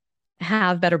exercise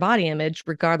have better body image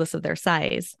regardless of their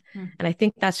size. And I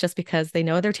think that's just because they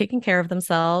know they're taking care of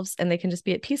themselves and they can just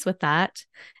be at peace with that.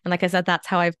 And like I said, that's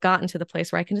how I've gotten to the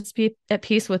place where I can just be at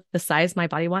peace with the size my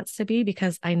body wants to be,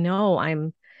 because I know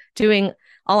I'm doing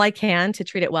all I can to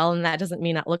treat it well. And that doesn't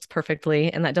mean that looks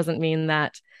perfectly. And that doesn't mean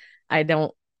that I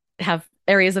don't have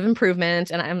areas of improvement.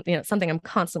 And I'm, something I'm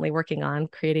constantly working on,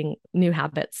 creating new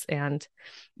habits and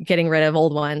getting rid of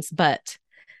old ones. But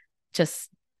just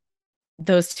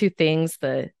those two things,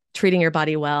 the treating your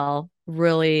body well,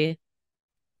 really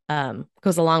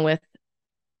goes along with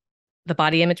the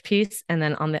body image piece. And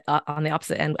then on the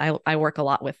opposite end, I work a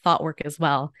lot with thought work as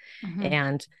well.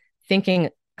 And thinking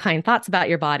kind thoughts about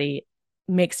your body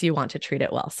makes you want to treat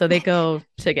it well. So they go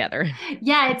together.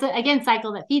 Yeah. It's again,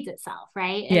 cycle that feeds itself,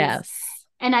 right? Yes.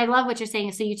 And I love what you're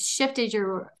saying. So you shifted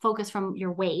your focus from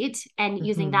your weight and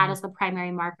using that as the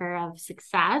primary marker of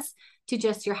success to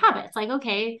just your habits. Like,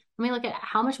 okay, let me look at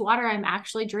how much water I'm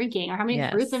actually drinking, or how many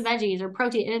fruits and veggies or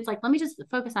protein. And it's like, let me just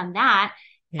focus on that.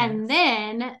 Yes. And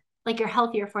then like you're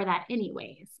healthier for that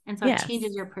anyways. And so it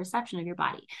changes your perception of your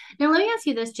body. Now, let me ask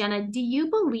you this, Jenna, do you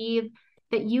believe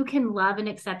that you can love and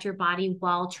accept your body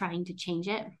while trying to change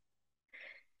it?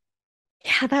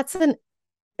 Yeah, that's an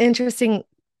interesting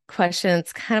question.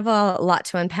 It's kind of a lot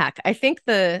to unpack. I think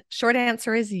the short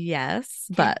answer is yes,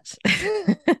 but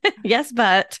yes,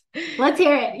 but let's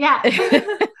hear it. Yeah.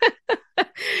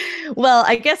 Well,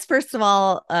 I guess first of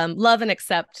all, love and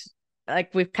accept,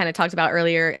 like we've kind of talked about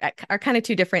earlier, are kind of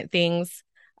two different things.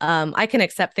 I can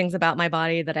accept things about my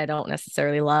body that I don't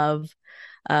necessarily love.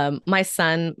 My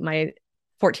son, my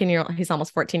 14-year-old, he's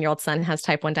almost 14-year-old son, has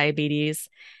type 1 diabetes,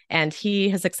 and he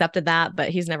has accepted that, but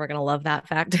he's never going to love that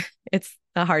fact. It's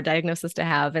a hard diagnosis to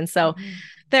have. And so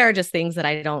there are just things that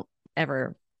I don't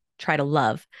ever try to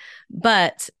love.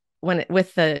 But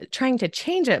with the trying to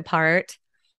change it part,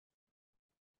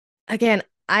 again,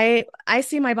 I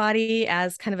see my body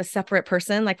as kind of a separate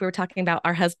person. Like we were talking about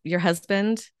your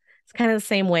husband. It's kind of the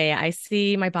same way. I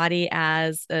see my body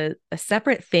as a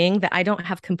separate thing that I don't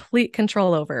have complete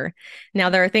control over. Now,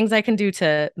 there are things I can do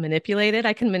to manipulate it.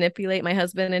 I can manipulate my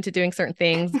husband into doing certain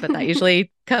things, but that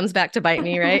usually comes back to bite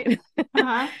me, right?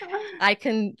 I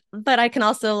can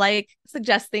also like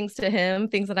suggest things to him,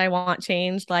 things that I want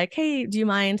changed, like, hey, do you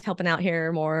mind helping out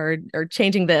here more, or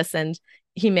changing this? And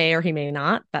he may or he may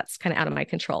not. That's kind of out of my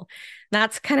control.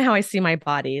 That's kind of how I see my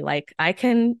body. Like I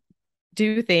can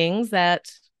do things that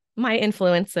might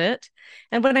influence it.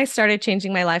 And when I started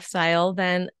changing my lifestyle,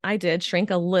 then I did shrink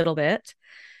a little bit.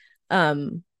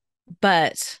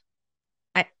 But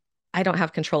I don't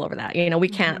have control over that. We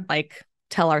can't like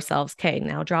tell ourselves, okay,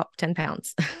 now drop 10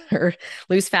 pounds or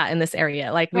lose fat in this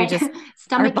area. Like we just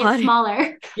stomach gets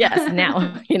smaller. Yes.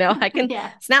 Now, I can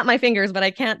snap my fingers, but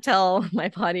I can't tell my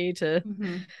body to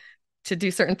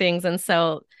do certain things. And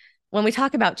so when we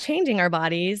talk about changing our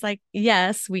bodies, like,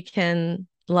 yes, we can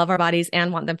love our bodies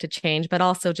and want them to change, but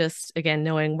also just, again,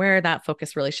 knowing where that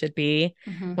focus really should be.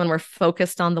 Mm-hmm. When we're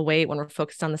focused on the weight, when we're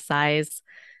focused on the size,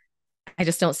 I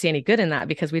just don't see any good in that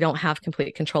because we don't have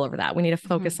complete control over that. We need to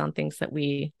focus Mm-hmm. on things that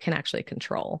we can actually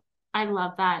control. I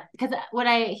love that, because what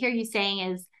I hear you saying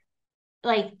is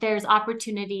like there's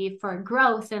opportunity for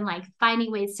growth and like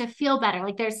finding ways to feel better.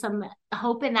 Like there's some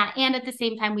hope in that. And at the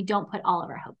same time, we don't put all of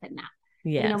our hope in that.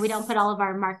 We don't put Yes. all of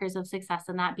our markers of success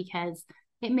in that because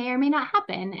it may or may not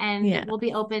happen. And Yeah. we'll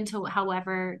be open to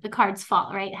however the cards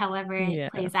fall, right? However it Yes.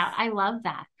 plays out. I love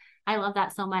that. I love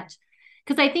that so much.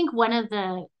 Because I think one of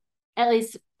the, at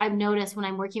least I've noticed when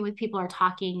I'm working with people or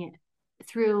talking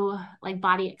through like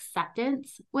body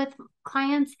acceptance with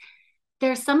clients,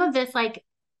 there's some of this like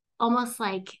almost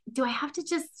like, do I have to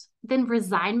just then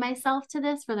resign myself to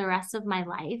this for the rest of my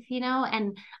life?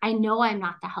 And I know I'm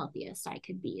not the healthiest I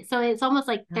could be. So it's almost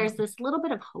like there's this little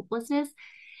bit of hopelessness.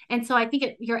 And so I think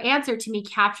your answer to me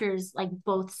captures like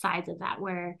both sides of that,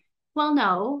 where, well,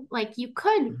 no, like you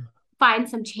could find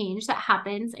some change that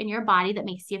happens in your body that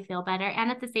makes you feel better. And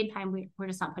at the same time, we're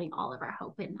just not putting all of our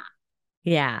hope in that.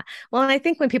 Yeah. Well, and I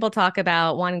think when people talk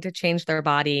about wanting to change their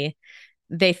body,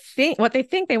 they think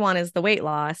they want is the weight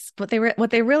loss, but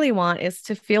what they really want is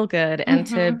to feel good and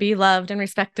to Mm-hmm. be loved and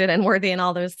respected and worthy and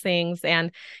all those things.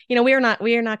 And we are not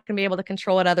going to be able to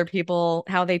control what other people,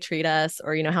 how they treat us,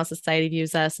 or how society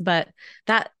views us, but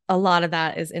that a lot of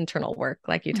that is internal work,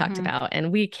 like you talked Mm-hmm. about,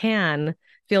 and we can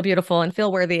feel beautiful and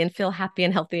feel worthy and feel happy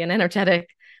and healthy and energetic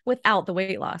without the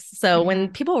weight loss. So when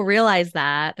Mm-hmm. people realize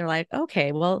that, they're like,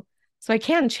 okay, well, so I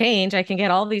can change. I can get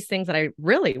all these things that I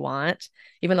really want,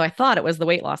 even though I thought it was the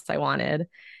weight loss I wanted.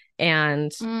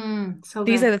 And So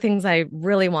these good. are the things I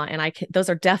really want. And those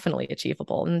are definitely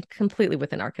achievable and completely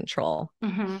within our control.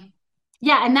 Mm-hmm.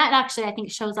 Yeah, and that actually I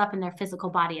think shows up in their physical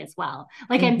body as well.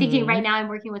 Like I'm thinking Mm-hmm. right now, I'm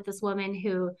working with this woman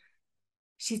who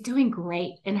she's doing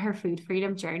great in her food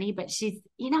freedom journey, but she's,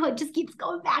 it just keeps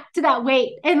going back to that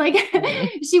weight. And like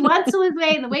Mm-hmm. she wants to lose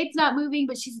weight and the weight's not moving,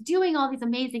 but she's doing all these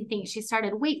amazing things. She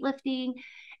started weightlifting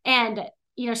and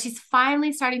she's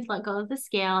finally starting to let go of the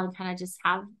scale and kind of just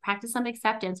have practice some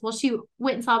acceptance. Well, she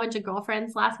went and saw a bunch of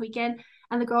girlfriends last weekend,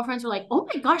 and the girlfriends were like, "Oh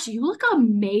my gosh, you look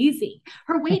amazing."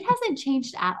 Her weight hasn't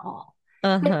changed at all,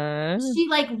 but Uh-huh. she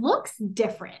like looks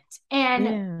different.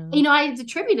 And Yeah. I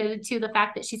attributed it to the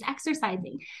fact that she's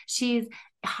exercising, she's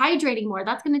hydrating more.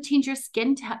 That's going to change your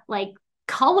skin to like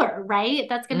color, right?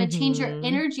 That's going to change your Mm-hmm.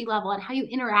 energy level and how you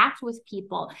interact with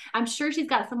people. I'm sure she's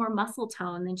got some more muscle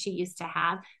tone than she used to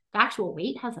have. The actual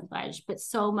weight hasn't budged, but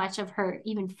so much of her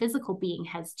even physical being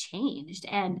has changed.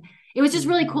 And it was just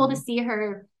really cool to Mm-hmm. see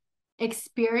her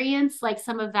experience like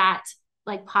some of that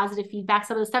like positive feedback,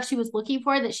 some of the stuff she was looking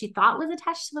for that she thought was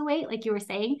attached to the weight, like you were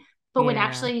saying, but when Yeah.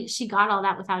 actually she got all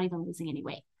that without even losing any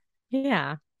weight.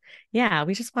 Yeah. Yeah.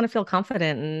 We just want to feel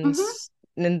confident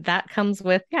Mm-hmm. and that comes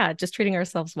with, yeah, just treating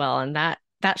ourselves well. And that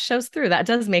shows through. That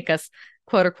does make us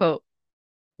quote unquote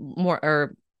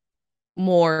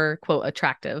more quote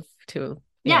attractive to,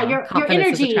 Yeah, your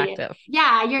confidence is energy, attractive.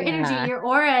 yeah, your energy, Yeah. your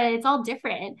aura, it's all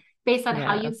different based on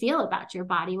how you Yes. feel about your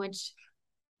body, which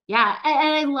yeah,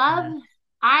 and I love, Yeah.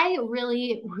 I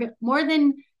really, more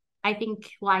than I think,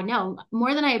 well, I know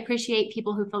more than I appreciate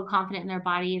people who feel confident in their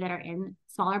body that are in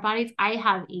smaller bodies, I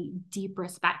have a deep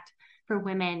respect for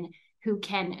women who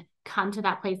can come to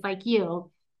that place like you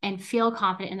and feel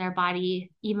confident in their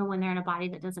body, even when they're in a body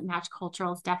that doesn't match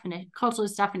culture's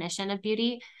definition of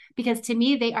beauty. Because to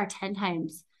me, they are 10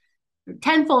 times,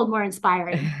 tenfold more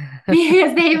inspiring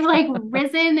because they've like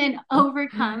risen and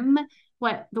overcome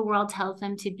what the world tells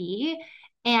them to be.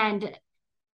 And,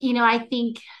 I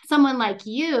think someone like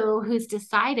you who's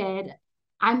decided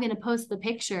I'm going to post the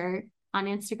picture on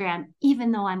Instagram,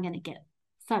 even though I'm going to get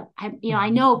some, I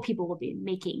know people will be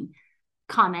making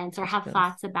comments or have Judgments.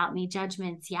 thoughts about me,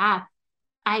 judgments. Yeah.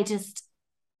 I just,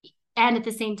 and at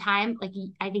the same time, like,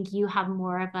 I think you have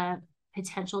more of a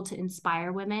potential to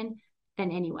inspire women than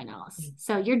anyone else.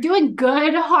 So you're doing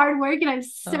good, hard work. And I'm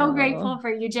so Oh, grateful for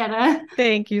you, Jenna.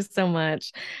 thank you so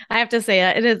much. I have to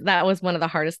say that was one of the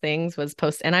hardest things was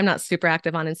post, and I'm not super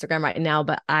active on Instagram right now,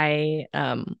 but I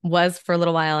was for a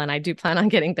little while and I do plan on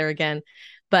getting there again.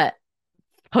 But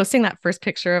posting that first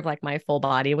picture of like my full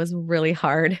body was really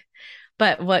hard.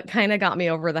 But what kind of got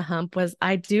me over the hump was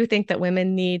I do think that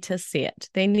women need to see it.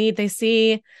 They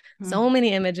see so Mm.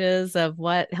 many images of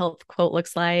what health quote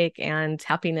looks like and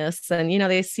happiness. And,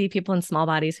 they see people in small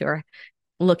bodies who are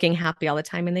looking happy all the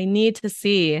time. And they need to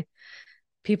see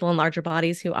people in larger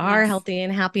bodies who are Yes. healthy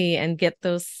and happy and get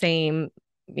those same,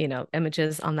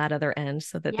 images on that other end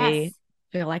so that they Yes.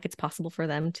 feel like it's possible for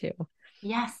them too.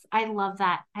 Yes. I love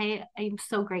that. I'm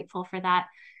so grateful for that.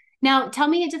 Now, tell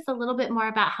me just a little bit more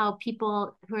about how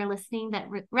people who are listening that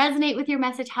resonate with your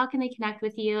message, how can they connect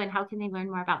with you and how can they learn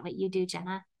more about what you do,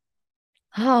 Jenna?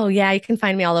 Oh, yeah, you can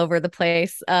find me all over the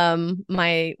place.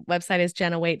 My website is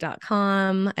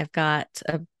jennawait.com. I've got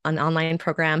an online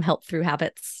program,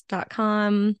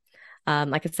 helpthroughhabits.com.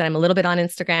 Like I said, I'm a little bit on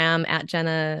Instagram at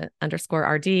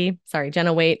Jenna_RD. Sorry,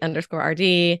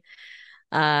 Jenna_Wait_RD.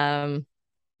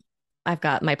 I've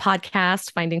got my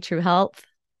podcast, Finding True Health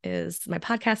is my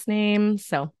podcast name.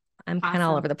 So I'm kind of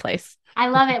all over the place. I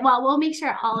love it. Well, we'll make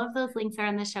sure all of those links are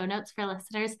in the show notes for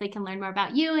listeners so they can learn more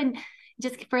about you and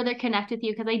just further connect with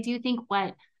you. Because I do think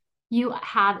what you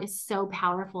have is so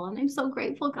powerful. And I'm so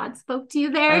grateful God spoke to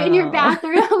you there in your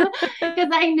bathroom. Because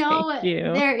I know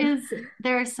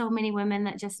there are so many women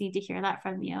that just need to hear that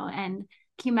from you. And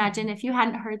can you imagine if you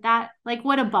hadn't heard that? Like,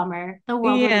 what a bummer. The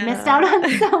world would have missed out on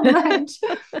so much.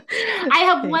 I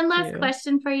have one last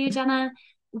question for you, Jenna.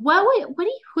 What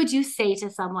would you say to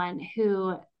someone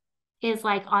who is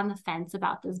like on the fence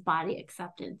about this body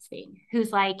acceptance thing,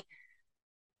 who's like,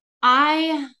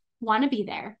 I want to be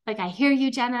there. Like, I hear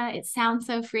you, Jenna. It sounds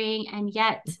so freeing. And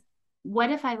yet, what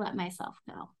if I let myself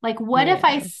go? Like, what if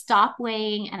I stop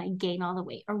weighing and I gain all the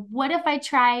weight? Or what if I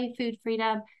try food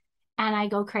freedom and I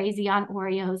go crazy on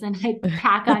Oreos and I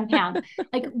pack on pounds?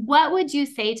 Like, what would you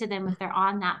say to them if they're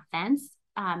on that fence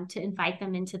to invite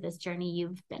them into this journey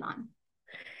you've been on?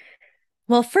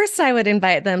 Well, first I would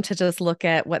invite them to just look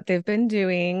at what they've been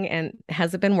doing and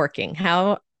has it been working?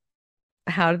 How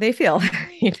do they feel?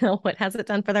 What has it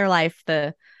done for their life?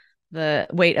 The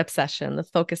weight obsession, the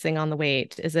focusing on the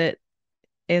weight, is it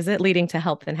leading to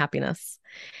health and happiness?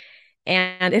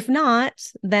 And if not,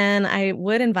 then I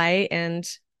would invite and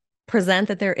present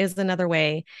that there is another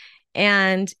way.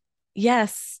 And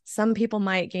yes, some people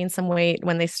might gain some weight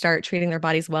when they start treating their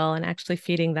bodies well and actually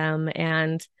feeding them.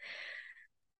 And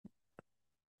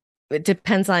it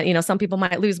depends on, some people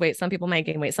might lose weight, some people might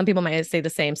gain weight, some people might stay the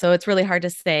same. So it's really hard to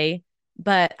say,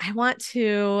 but I want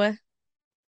to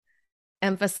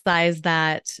emphasize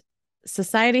that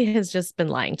society has just been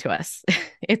lying to us.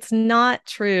 It's not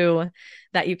true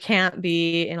that you can't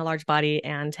be in a large body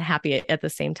and happy at the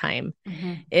same time.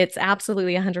 Mm-hmm. It's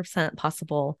absolutely 100%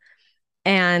 possible.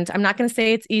 And I'm not going to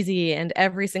say it's easy and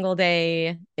every single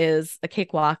day is a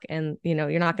cakewalk and, you're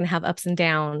not going to have ups and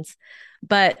downs.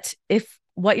 But if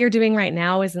what you're doing right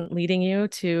now isn't leading you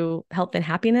to health and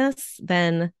happiness,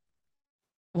 then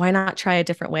why not try a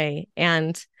different way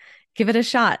and give it a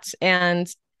shot? And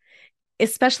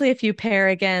especially if you pair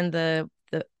again,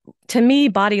 to me,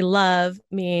 body love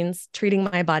means treating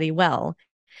my body well.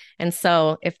 And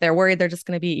so if they're worried they're just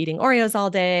going to be eating Oreos all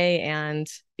day and,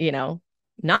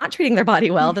 not treating their body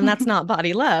well, then that's not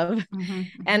body love. Mm-hmm.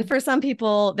 And for some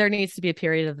people, there needs to be a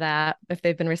period of that. If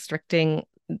they've been restricting,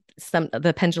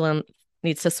 the pendulum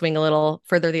needs to swing a little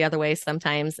further the other way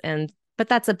sometimes. But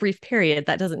that's a brief period.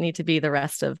 That doesn't need to be the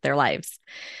rest of their lives.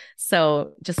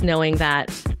 So just knowing that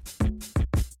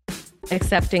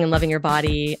accepting and loving your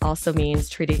body also means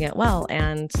treating it well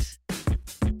and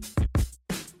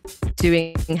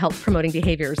doing health promoting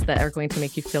behaviors that are going to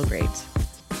make you feel great.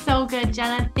 So good,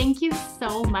 Jenna. Thank you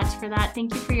so much for that.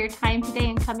 Thank you for your time today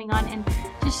and coming on and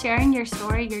just sharing your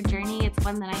story, your journey. It's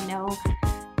one that I know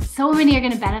so many are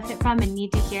going to benefit from and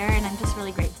need to hear. And I'm just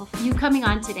really grateful for you coming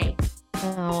on today.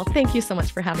 Oh, well, thank you so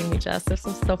much for having me, Jess. This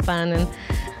was so fun. And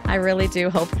I really do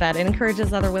hope that it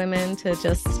encourages other women to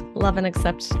just love and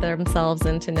accept themselves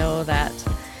and to know that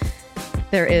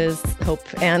there is hope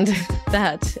and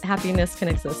that happiness can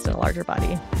exist in a larger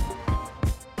body.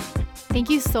 Thank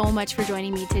you so much for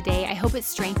joining me today. I hope it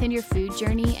strengthened your food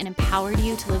journey and empowered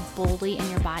you to live boldly in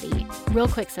your body. Real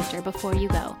quick, sister, before you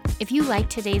go, if you liked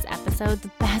today's episode,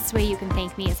 the best way you can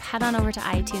thank me is head on over to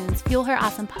iTunes, Fuel Her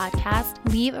Awesome Podcast,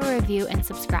 leave a review and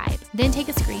subscribe. Then take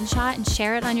a screenshot and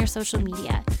share it on your social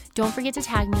media. Don't forget to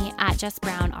tag me at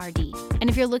JessBrownRD. And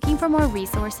if you're looking for more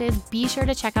resources, be sure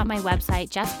to check out my website,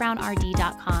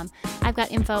 JessBrownRD.com. I've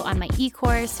got info on my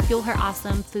e-course, Fuel Her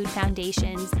Awesome Food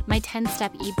Foundations, my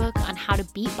 10-step ebook on how to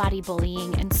beat body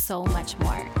bullying, and so much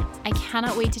more. I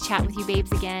cannot wait to chat with you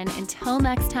babes again. Until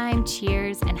next time,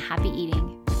 cheers and happy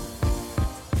eating.